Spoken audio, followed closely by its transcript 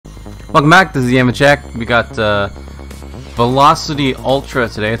Welcome back, this is Yamajac. We got Velocity Ultra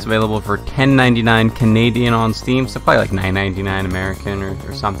today. It's available for $10.99 Canadian on Steam, so probably like $9.99 American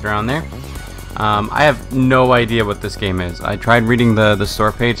or something around there. I have no idea what this game is. I tried reading the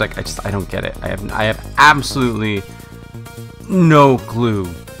store page, like I don't get it. I have absolutely no clue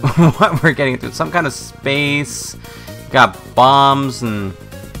what we're getting into. It's some kind of space, got bombs and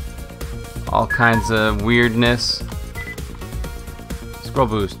all kinds of weirdness. Scroll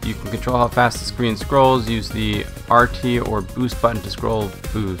boost. You can control how fast the screen scrolls. Use the RT or boost button to scroll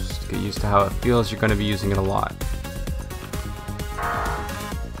boost. Get used to how it feels. You're going to be using it a lot.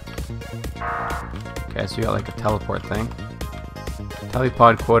 Okay, so you got like a teleport thing.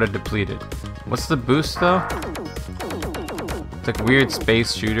 Telepod quota depleted. What's the boost though? It's like a weird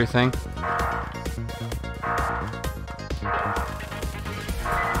space shooter thing.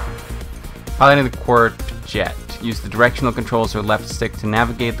 Piloting the Warp jet. Use the directional controls or left stick to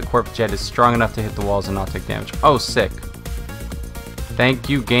navigate. The Warp jet is strong enough to hit the walls and not take damage. Oh, sick. Thank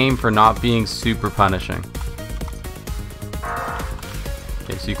you, game, for not being super punishing.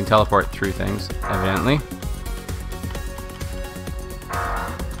 Okay, so you can teleport through things, evidently.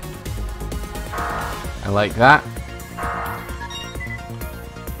 I like that.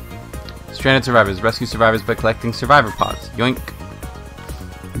 Stranded survivors. Rescue survivors by collecting survivor pods. Yoink.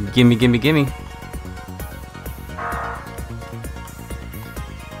 Gimme, gimme, gimme.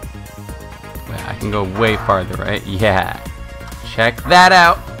 I can go way farther, right? Yeah. Check that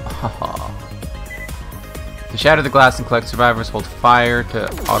out. Oh. To shatter the glass and collect survivors, hold fire to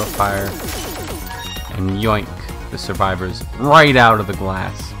auto fire and yoink the survivors right out of the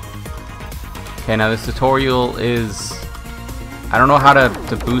glass. Okay, now this tutorial is... I don't know how to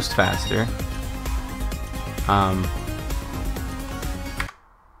boost faster. I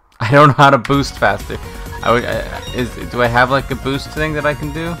don't know how to boost faster. Do I have like a boost thing that I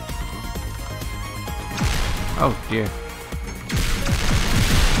can do? Oh dear.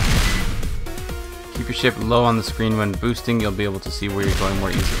 Keep your ship low on the screen when boosting. You'll be able to see where you're going more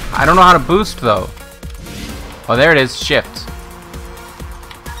easily. I don't know how to boost though. Oh, there it is. Shift.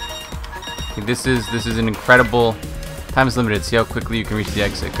 Okay, this is an incredible. Time is limited. See how quickly you can reach the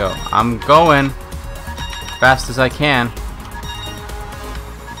exit. Go. I'm going fast as I can.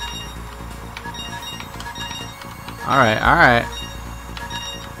 Alright, alright.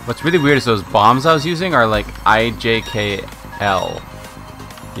 What's really weird is those bombs I was using are like IJKL.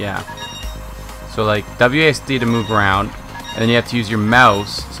 Yeah. So like WASD to move around, and then you have to use your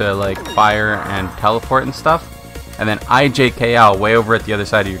mouse to like fire and teleport and stuff. And then IJKL way over at the other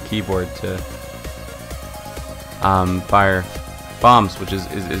side of your keyboard to fire bombs, which is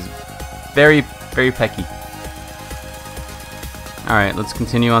very, very pecky. Alright, let's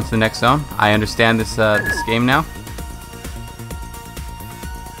continue on to the next zone. I understand this game now.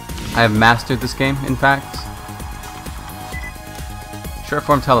 I have mastered this game, in fact. Short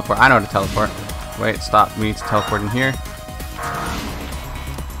form teleport. I know how to teleport. Wait, stop. We need to teleport in here.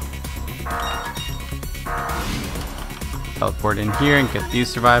 Teleport in here and get these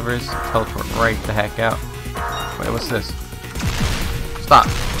survivors. Teleport right the heck out. Wait, what's this? Stop.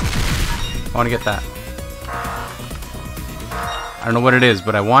 I want to get that. I don't know what it is,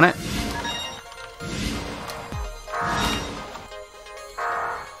 but I want it.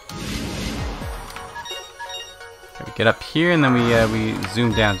 Get up here and then we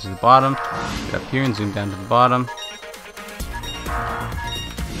zoom down to the bottom. Get up here and zoom down to the bottom.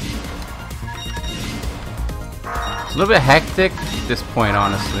 It's a little bit hectic at this point,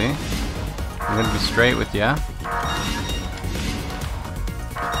 honestly. I'm gonna be straight with ya.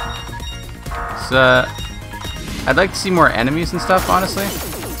 So, I'd like to see more enemies and stuff, honestly,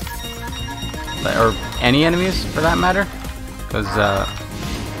 or any enemies for that matter, because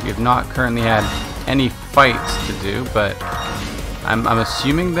we have not currently had any fights to do, but I'm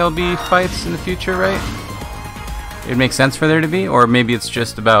assuming there'll be fights in the future, right? It makes sense for there to be, or maybe it's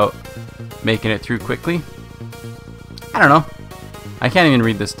just about making it through quickly. I don't know. I can't even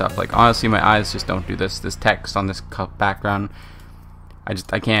read this stuff. Like honestly, my eyes just don't do this. This text on this background, I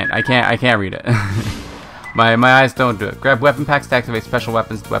can't read it. my eyes don't do it. Grab weapon packs to activate special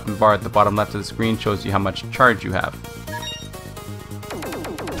weapons. The weapon bar at the bottom left of the screen shows you how much charge you have.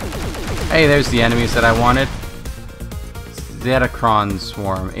 Hey, there's the enemies that I wanted. Zetacron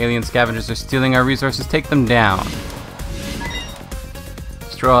swarm. Alien scavengers are stealing our resources. Take them down.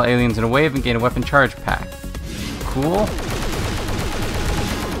 Destroy all aliens in a wave and gain a weapon charge pack. Cool.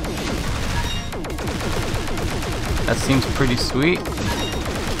 That seems pretty sweet.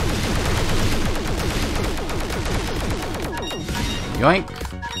 Yoink.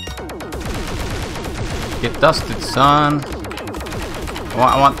 Get dusted, son.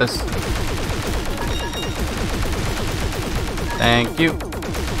 I want this. Thank you.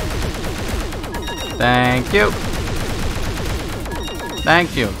 Thank you.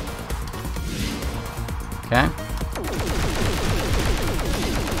 Thank you. Okay.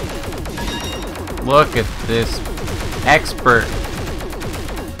 Look at this expert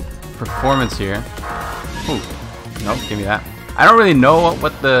performance here. Ooh. Nope, give me that. I don't really know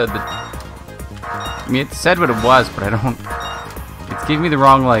what the I mean, it said what it was, but I don't... It's giving me the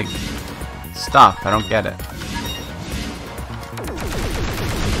wrong, like, stuff. I don't get it.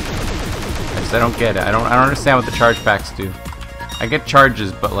 I don't get it. I don't understand what the charge packs do. I get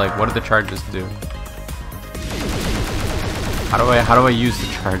charges, but like, what do the charges do? How do I use the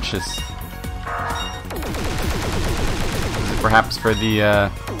charges? Is it perhaps for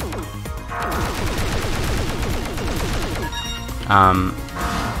the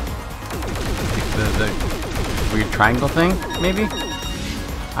weird triangle thing, maybe?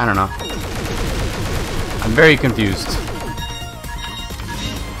 I don't know. I'm very confused.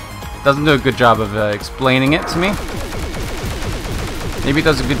 Doesn't do a good job of explaining it to me. Maybe it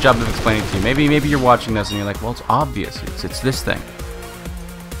does a good job of explaining it to you. Maybe you're watching this and you're like, well, it's obvious. It's this thing.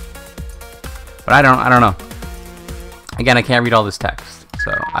 But I don't know. Again, I can't read all this text,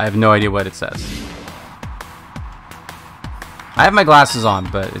 so I have no idea what it says. I have my glasses on,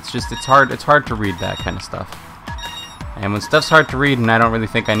 but it's hard to read that kind of stuff. And when stuff's hard to read and I don't really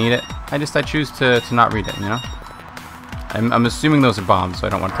think I need it, I choose to not read it, you know? I'm assuming those are bombs, so I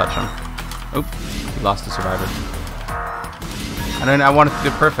don't want to touch them. Oop, we lost the survivor. I wanted to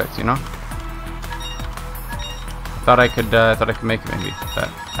do perfect, you know? Thought I could make it maybe, but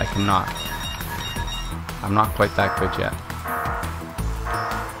I cannot. I'm not quite that good yet.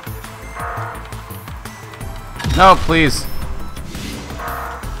 No, please.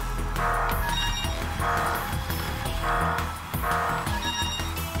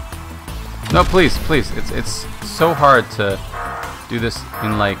 No, please. It's so hard to do this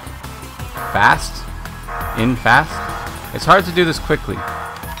in like fast. It's hard to do this quickly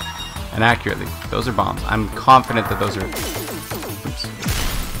and accurately. Those are bombs. I'm confident that those are. Oops.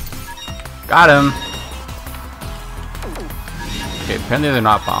 Got him. Okay, apparently they're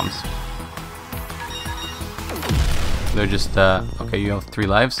not bombs. They're just okay. You have 3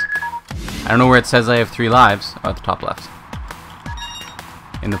 lives. I don't know where it says I have 3 lives. Oh, at the top left.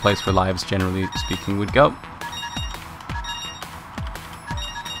 In the place where lives, generally speaking, would go.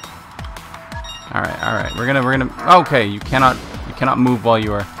 All right. We're gonna. Okay, you cannot move while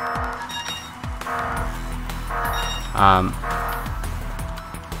you are.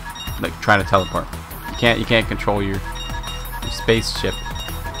 Like trying to teleport. You can't control your spaceship.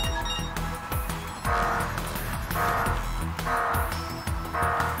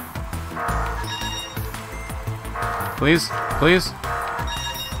 Please.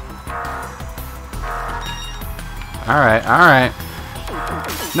 Alright.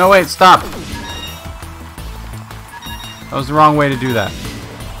 No, wait, stop! That was the wrong way to do that.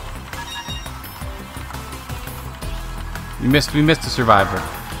 We missed a survivor.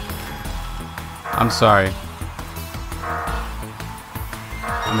 I'm sorry.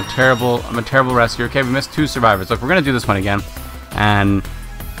 I'm a terrible rescuer. Okay, we missed 2 survivors. Look, we're gonna do this one again. And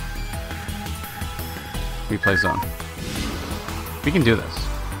replay zone. We can do this.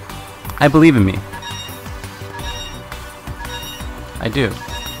 I believe in me. I do.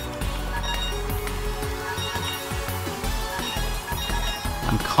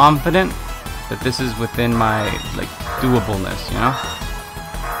 I'm confident that this is within my like doableness, you know?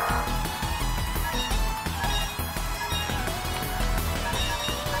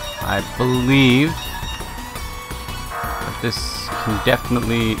 I believe that this can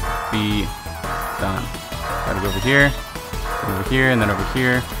definitely be done. Gotta go over here, and then over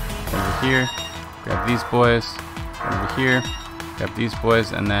here, then over here. Grab these boys, over here. Grab these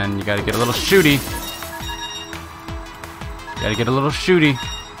boys, and then you gotta get a little shooty.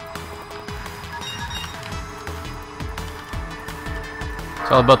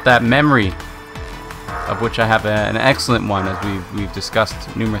 It's all about that memory, of which I have an excellent one, as we've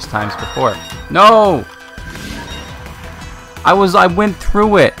discussed numerous times before. No! I went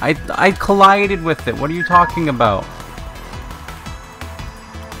through it. I collided with it. What are you talking about?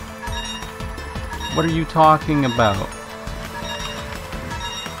 What are you talking about?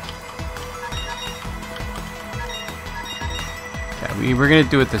 Okay, we're gonna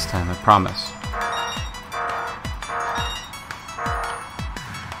do it this time, I promise.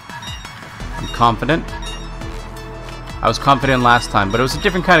 I'm confident. I was confident last time, but it was a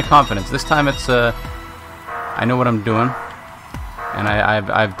different kind of confidence. This time it's I know what I'm doing, and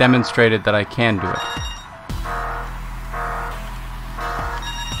I've demonstrated that I can do it.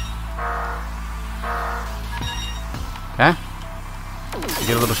 Okay. So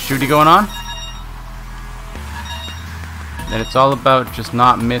get a little shooty going on. Then it's all about just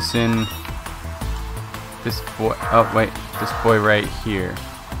not missing this boy. Oh wait, this boy right here.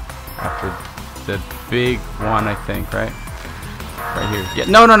 After the big one, I think, right? Right here. Yeah.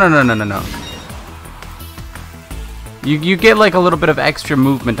 No. You get like a little bit of extra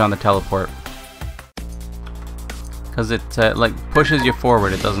movement on the teleport. Because it like pushes you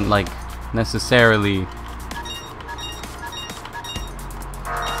forward. It doesn't like necessarily,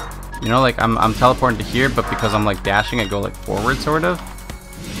 you know, like I'm teleporting to here, but because I'm like dashing, I go like forward, sort of.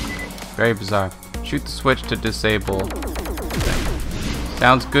 Very bizarre. Shoot the switch to disable. Okay.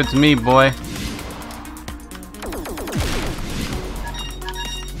 Sounds good to me, boy.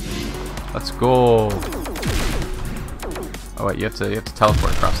 Let's go. Oh wait, you have to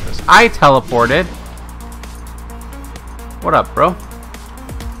teleport across this. I teleported. What up, bro?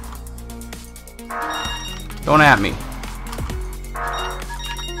 Don't at me.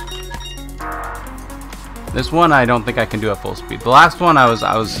 This one I don't think I can do at full speed. The last one I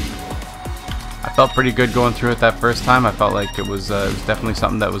felt pretty good going through it that first time. I felt like it was definitely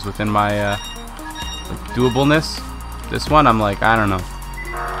something that was within my like doableness. This one I'm like, I don't know.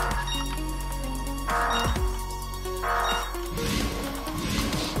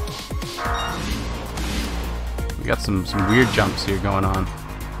 We got some weird jumps here going on.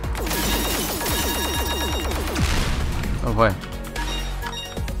 Oh boy.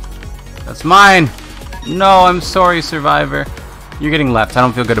 That's mine! No, I'm sorry, Survivor. You're getting left. I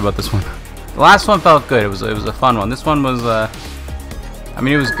don't feel good about this one. The last one felt good. It was a fun one. This one was I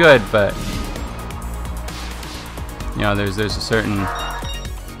mean, it was good, but you know, there's a certain,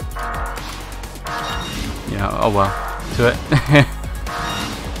 you know, oh well, to it.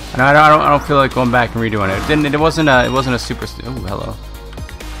 And I don't feel like going back and redoing it. It wasn't a super. Oh, hello.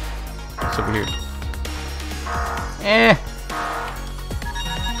 What's over here? Eh.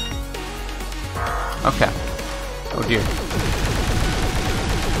 Okay. Oh dear.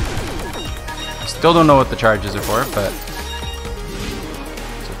 I still don't know what the charges are for, but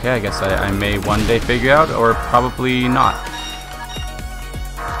it's okay. I guess I may one day figure out, or probably not.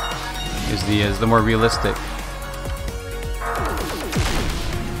 Is the more realistic.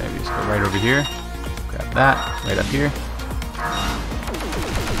 Right over here. Grab that. Right up here.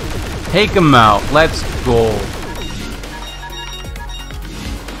 Take him out. Let's go.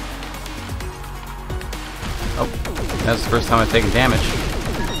 Oh, that's the first time I've taken damage.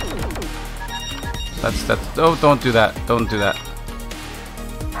 That's. Oh, don't do that. Don't do that.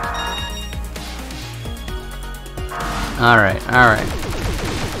 All right.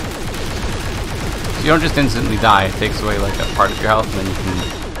 So you don't just instantly die. It takes away like a part of your health, and then you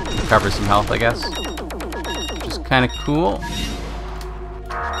can recover some health, I guess. Which is kind of cool.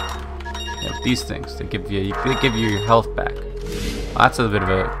 Yeah, these things, they give you your health back. Well, that's a bit of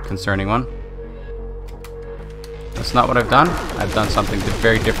a concerning one. That's not what I've done. I've done something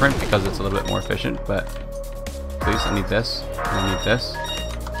very different because it's a little bit more efficient, but please, I need this. I need this.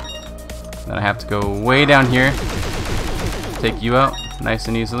 Then I have to go way down here. Take you out nice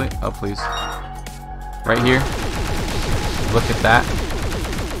and easily. Oh, please. Right here. Look at that.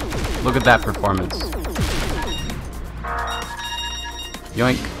 Look at that performance.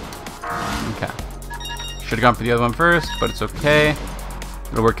 Yoink. Okay. Should have gone for the other one first, but it's okay.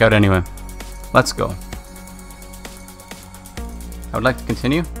 It'll work out anyway. Let's go. I would like to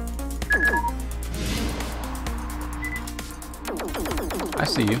continue. I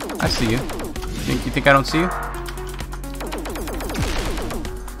see you. I see you. You think I don't see you?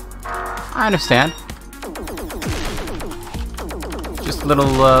 I understand. Just a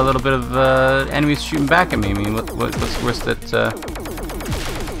little bit of enemies shooting back at me. I mean, what's worse that?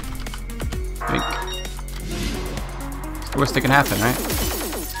 I think it's the worst that can happen, right?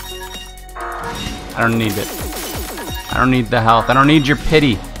 I don't need it. I don't need the health. I don't need your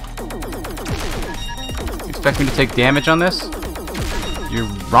pity. You expect me to take damage on this? You're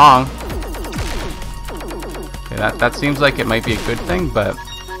wrong. Okay, that seems like it might be a good thing, but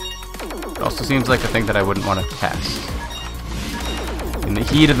it also seems like a thing that I wouldn't want to test. In the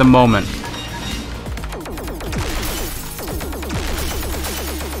heat of the moment.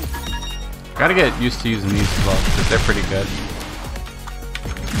 Gotta get used to using these as well, because they're pretty good.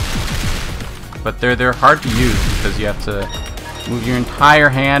 But they're hard to use because you have to move your entire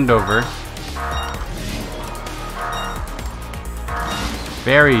hand over.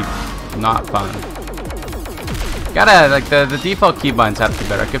 Very not fun. Gotta, like, the default keybinds have to be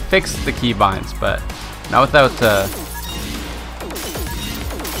better. I could fix the keybinds, but not without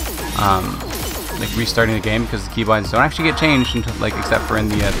like restarting the game, because the keybinds don't actually get changed until, like, except for in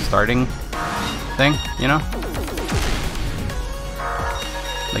the starting thing, you know.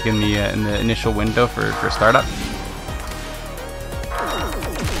 like in the initial window for startup.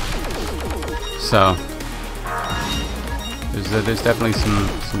 So there's definitely some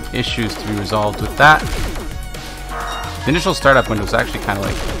issues to be resolved with that. The initial startup window is actually kind of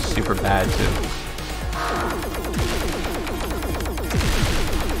like super bad too.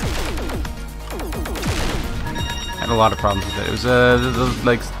 Had a lot of problems with it. It was the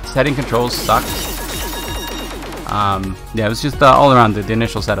like setting controls sucked. Yeah, it was just all around the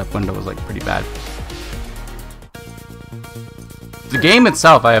initial setup window was like pretty bad. The game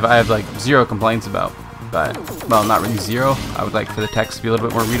itself, I have like zero complaints about, but well, not really zero. I would like for the text to be a little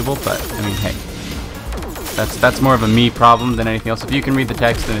bit more readable, but I mean, hey, that's more of a me problem than anything else. If you can read the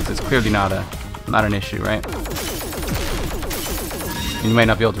text, then it's clearly not an issue, right? And you might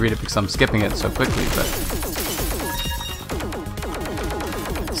not be able to read it because I'm skipping it so quickly, but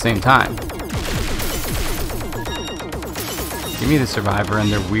at the same time, give me the Survivor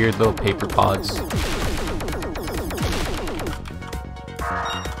and their weird little paper pods.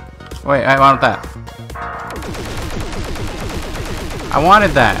 Wait, I want that. I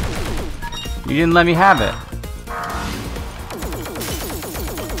wanted that. You didn't let me have it.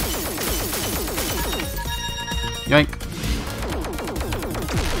 Yoink.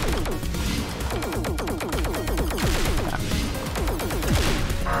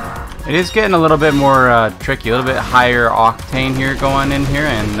 It is getting a little bit more tricky, a little bit higher octane here going in here,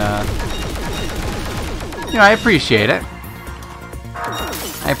 and you know, I appreciate it.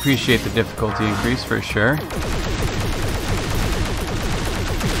 I appreciate the difficulty increase for sure.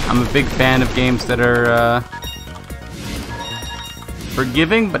 I'm a big fan of games that are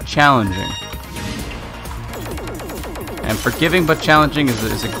forgiving but challenging. And forgiving but challenging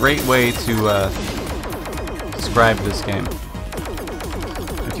is a great way to describe this game.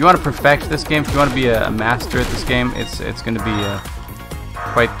 If you want to perfect this game, if you want to be a master at this game, it's going to be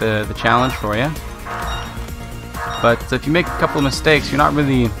quite the challenge for you. But if you make a couple of mistakes, you're not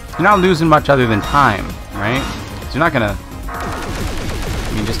losing much other than time, right? So you're not gonna,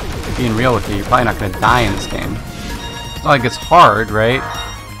 I mean, just being real with you, you're probably not gonna die in this game. It's not like it's hard, right?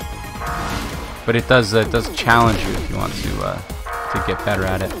 But it does challenge you if you want to get better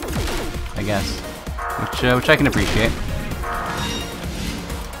at it, I guess, which I can appreciate.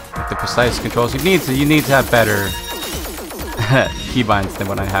 With the precise controls, you need to have better keybinds than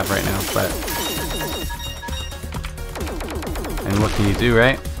what I have right now, but. And what can you do,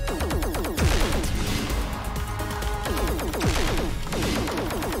 right?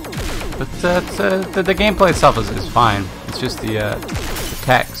 But the gameplay itself is fine. It's just the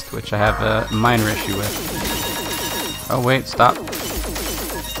text, which I have a minor issue with. Oh wait, stop.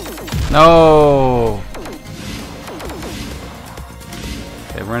 No!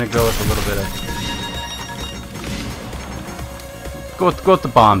 Okay, we're gonna go with a little bit of... Go with the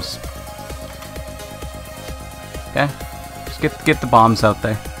bombs. Okay? Get the bombs out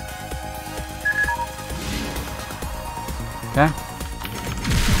there. Okay.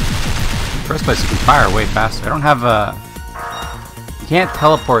 First place, you can fire way faster. I don't have a. You can't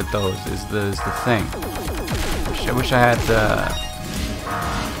teleport those. Is the thing. I wish I had.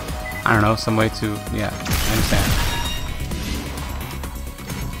 I don't know, some way to. Yeah, I understand.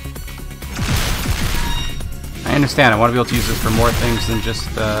 I understand. I want to be able to use this for more things than just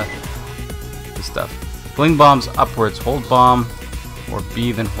this stuff. Fling bombs upwards, hold bomb, or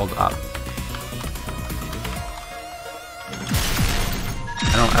B, then hold up.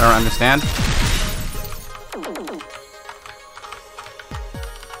 I don't understand.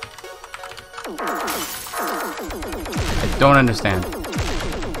 I don't understand.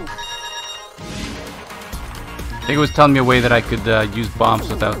 I think it was telling me a way that I could use bombs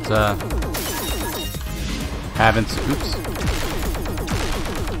without having to. Oops.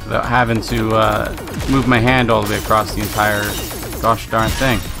 Without having to move my hand all the way across the entire gosh darn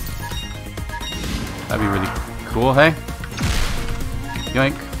thing. That'd be really cool, hey?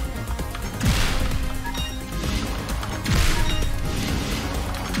 Yoink.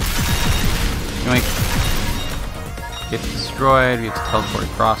 Yoink. Get destroyed, we have to teleport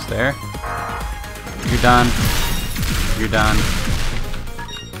across there. You're done. You're done.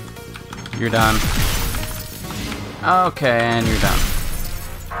 You're done. Okay, and you're done.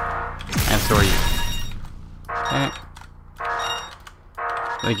 And so are you. Okay.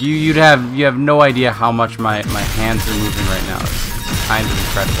 Like you have no idea how much my hands are moving right now. It's kind of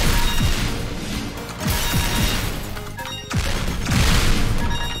incredible.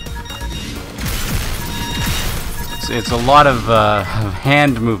 It's a lot of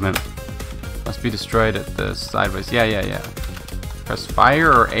hand movement. Must be destroyed at the sideways. Yeah. Press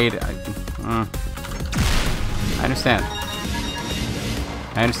fire or A to... I understand.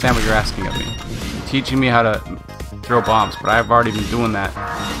 I understand what you're asking of me. You're teaching me how to throw bombs, but I've already been doing that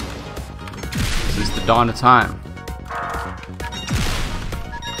since the dawn of time.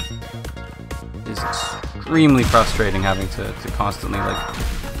 It's extremely frustrating having to constantly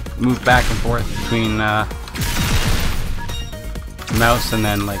like move back and forth between mouse and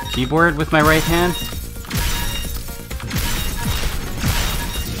then like keyboard with my right hand.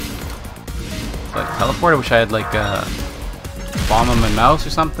 Like teleport, I wish I had like a bomb on my mouse or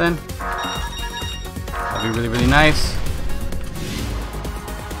something. That'd be really, really nice.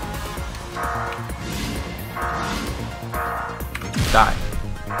 Die.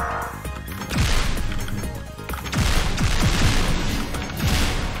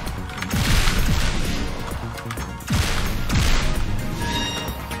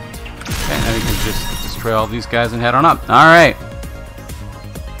 Okay, now we can just destroy all these guys and head on up. Alright.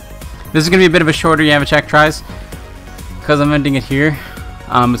 This is going to be a bit of a shorter Yamajac tries because I'm ending it here.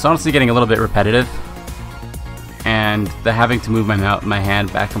 It's honestly getting a little bit repetitive, and the having to move my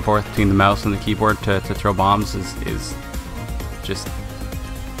hand back and forth between the mouse and the keyboard to throw bombs is just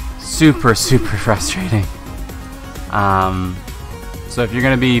super, super frustrating. So if you're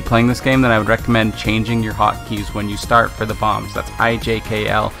going to be playing this game, then I would recommend changing your hotkeys when you start for the bombs. That's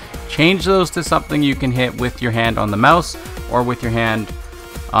IJKL. Change those to something you can hit with your hand on the mouse or with your hand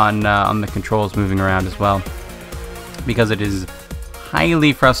on the controls moving around as well, because it is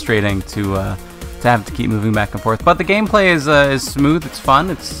highly frustrating to have to keep moving back and forth. But the gameplay is smooth, it's fun,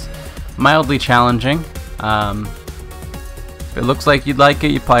 it's mildly challenging. If it looks like you'd like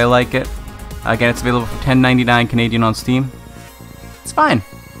it, you'd probably like it. Again, it's available for $10.99 Canadian on Steam. It's fine.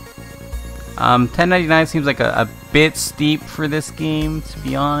 $10.99 seems like a bit steep for this game, to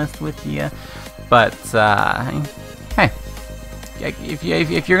be honest with you. But hey. If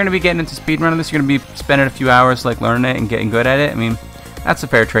you're going to be getting into speedrunning this, you're going to be spending a few hours like learning it and getting good at it. I mean, that's a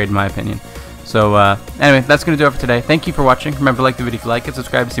fair trade in my opinion. So anyway, that's going to do it for today. Thank you for watching. Remember to like the video if you like it,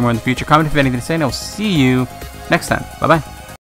 subscribe to see more in the future, comment if you have anything to say, and I'll see you next time. Bye bye.